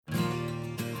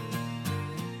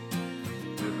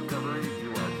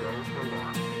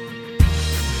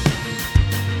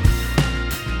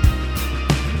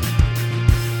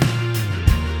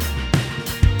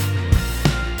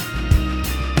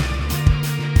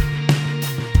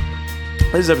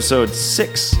This is episode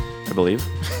 6, I believe,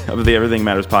 of the Everything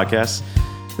Matters podcast.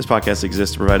 This podcast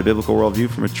exists to provide a biblical worldview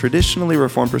from a traditionally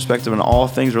reformed perspective on all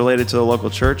things related to the local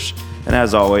church. And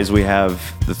as always, we have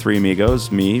the three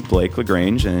amigos, me, Blake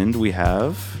LaGrange, and we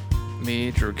have...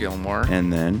 Me, Drew Gilmore.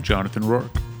 And then... Jonathan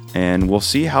Rourke. And we'll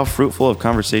see how fruitful of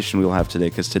conversation we will have today,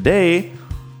 because today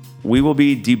we will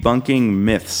be debunking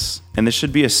myths. And this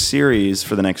should be a series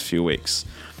for the next few weeks.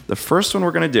 The first one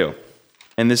we're going to do,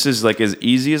 and this is like as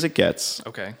easy as it gets.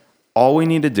 Okay. All we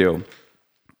need to do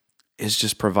is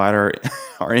just provide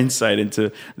our insight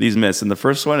into these myths. And the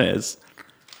first one is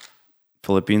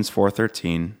Philippians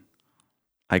 4:13.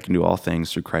 I can do all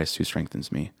things through Christ who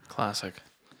strengthens me. Classic.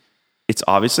 It's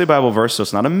obviously a Bible verse, so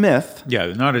it's not a myth. Yeah,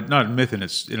 not a myth in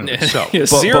itself. Yeah,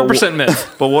 0%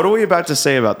 myth. But what are we about to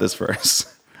say about this verse?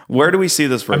 Where do we see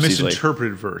this verse A easily?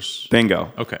 misinterpreted verse.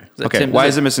 Bingo. Okay. Okay, why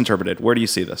is it misinterpreted? Where do you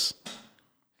see this?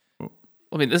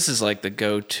 I mean, this is like the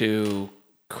go-to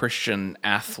Christian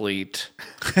athlete.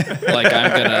 Like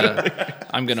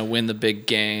I'm gonna win the big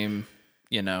game,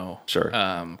 Sure.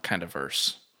 kind of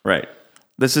verse. Right.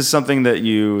 This is something that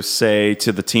you say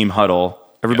to the team huddle.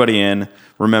 Everybody in.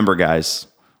 Remember, guys,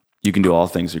 you can do all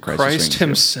things through Christ. who Christ strengthens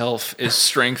himself is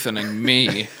strengthening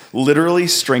me. you. Literally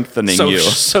strengthening you.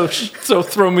 So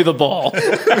throw me the ball.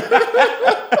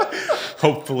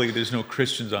 Hopefully there's no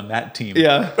Christians on that team.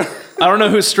 Yeah. I don't know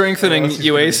who's strengthening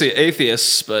you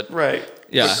atheists, but Right.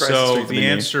 yeah. Christ is So strengthening the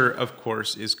me. answer, of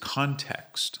course, is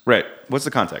context. Right. What's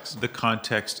the context? The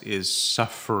context is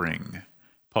suffering.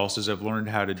 Paul says, I've learned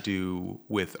how to do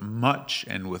with much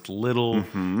and with little.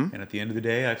 Mm-hmm. And at the end of the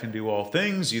day, I can do all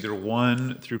things, either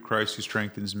one, through Christ who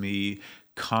strengthens me.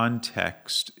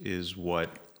 Context is what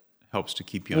helps to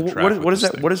keep you on track. What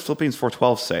does Philippians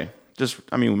 4:12 say?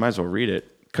 We might as well read it,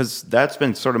 because that's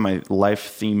been sort of my life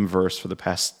theme verse for the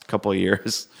past couple of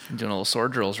years. I'm doing a little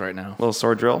sword drills right now. Little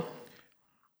sword drill.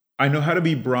 I know how to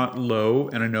be brought low,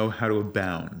 and I know how to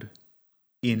abound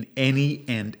in any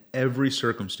and every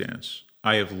circumstance.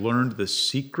 I have learned the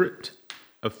secret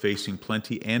of facing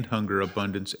plenty and hunger,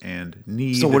 abundance and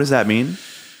need. So what does that mean?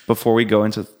 Before we go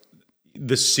into...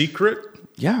 The secret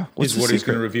what's is the what he's secret?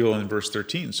 going to reveal in verse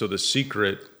 13. So the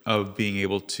secret of being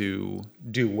able to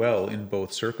do well in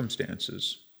both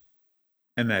circumstances,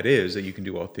 and that is that you can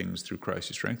do all things through Christ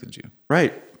who strengthens you.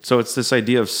 Right. So it's this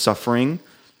idea of suffering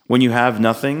when you have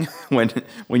nothing,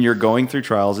 when you're going through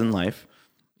trials in life.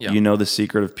 Yeah. You know the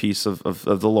secret of peace of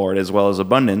the Lord as well as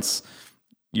abundance.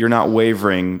 You're not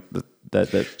wavering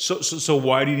that. So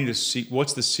why do you need to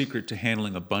what's the secret to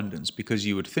handling abundance? Because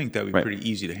you would think that would be Right. pretty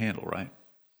easy to handle, right?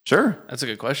 Sure. That's a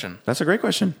good question. That's a great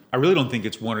question. I really don't think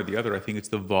it's one or the other. I think it's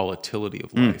the volatility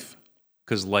of life.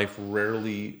 Because life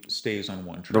rarely stays on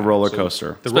one track. The roller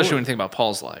coaster. Especially when you think about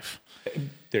Paul's life.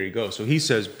 There you go. So he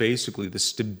says basically the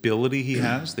stability he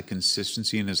has, the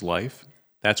consistency in his life,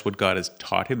 that's what God has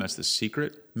taught him. That's the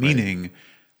secret. Meaning,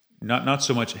 not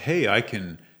so much, hey, I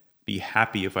can be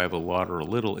happy if I have a lot or a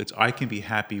little. It's I can be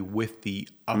happy with the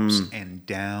ups and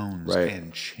downs Right.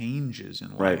 and changes in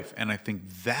life. Right. And I think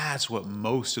that's what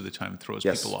most of the time throws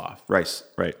people off. Right.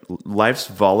 Life's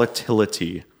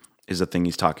volatility is the thing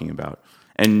he's talking about.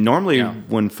 And normally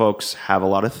when folks have a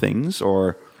lot of things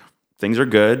or things are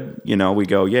good, we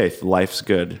go, yay, life's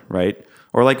good, right?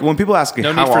 Or like when people ask,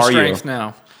 No how need for are strength you?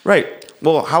 now. Right.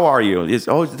 Well, how are you?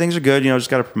 Things are good. Just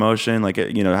got a promotion. Like,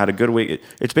 had a good week.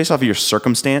 It's based off of your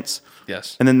circumstance.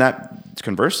 Yes. And then that,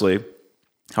 conversely,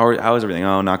 how is everything?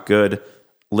 Oh, not good.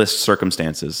 List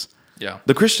circumstances. Yeah.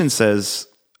 The Christian says,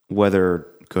 whether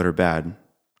good or bad,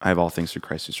 I have all things through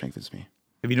Christ who strengthens me.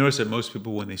 Have you noticed that most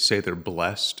people, when they say they're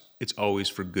blessed, it's always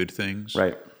for good things?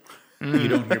 Right. You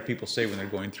don't hear people say when they're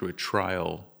going through a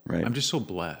trial, Right. I'm just so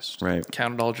blessed. Right.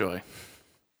 Count it all joy.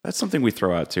 That's something we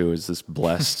throw out too, is this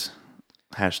blessed,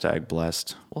 hashtag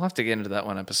blessed. We'll have to get into that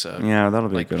one episode. Yeah, that'll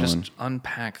be a Like, good just one.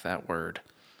 unpack that word.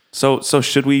 So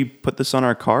should we put this on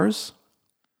our cars?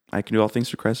 I can do all things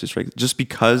through Christ who strengthens, just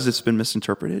because it's been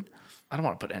misinterpreted? I don't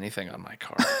want to put anything on my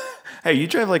car. Hey, you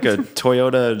drive like a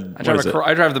Toyota.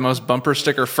 I drive the most bumper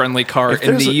sticker friendly car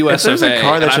in the US If there's of A. a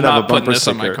car that and should I'm have not a putting bumper this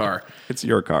sticker, on my car. It's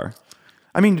your car.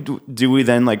 I mean, do we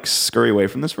then like scurry away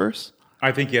from this verse?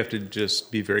 I think you have to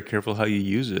just be very careful how you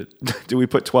use it. Do we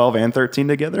put 12 and 13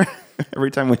 together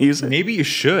every time we use it? Maybe you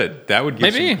should. That would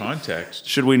give Maybe. some context.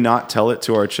 Should we not tell it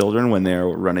to our children when they're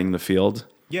running the field?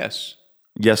 Yes.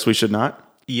 Yes, we should not.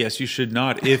 Yes, you should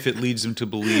not, if it leads them to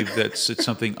believe that it's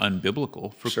something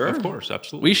unbiblical. Sure. Of course,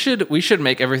 absolutely. We should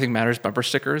make Everything Matters bumper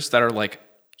stickers that are like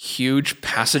huge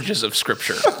passages of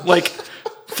scripture. Like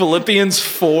Philippians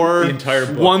 4, The entire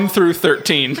book. 1 through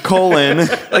 13. Colon,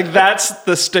 Like that's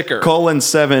the sticker. colon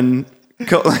 7,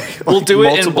 We'll do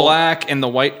it in black in the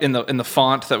white in the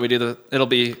font that we do. It'll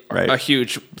be Right. a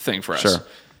huge thing for us. Sure.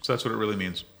 So that's what it really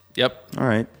means. Yep. All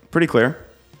right. Pretty clear,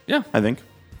 Yeah. I think.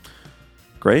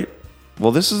 Great.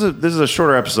 Well, this is a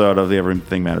shorter episode of the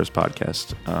Everything Matters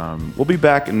podcast. We'll be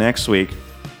back next week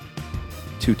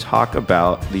to talk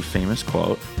about the famous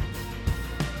quote,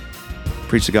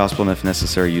 "Preach the gospel and if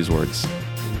necessary, use words."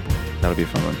 That'll be a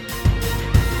fun one.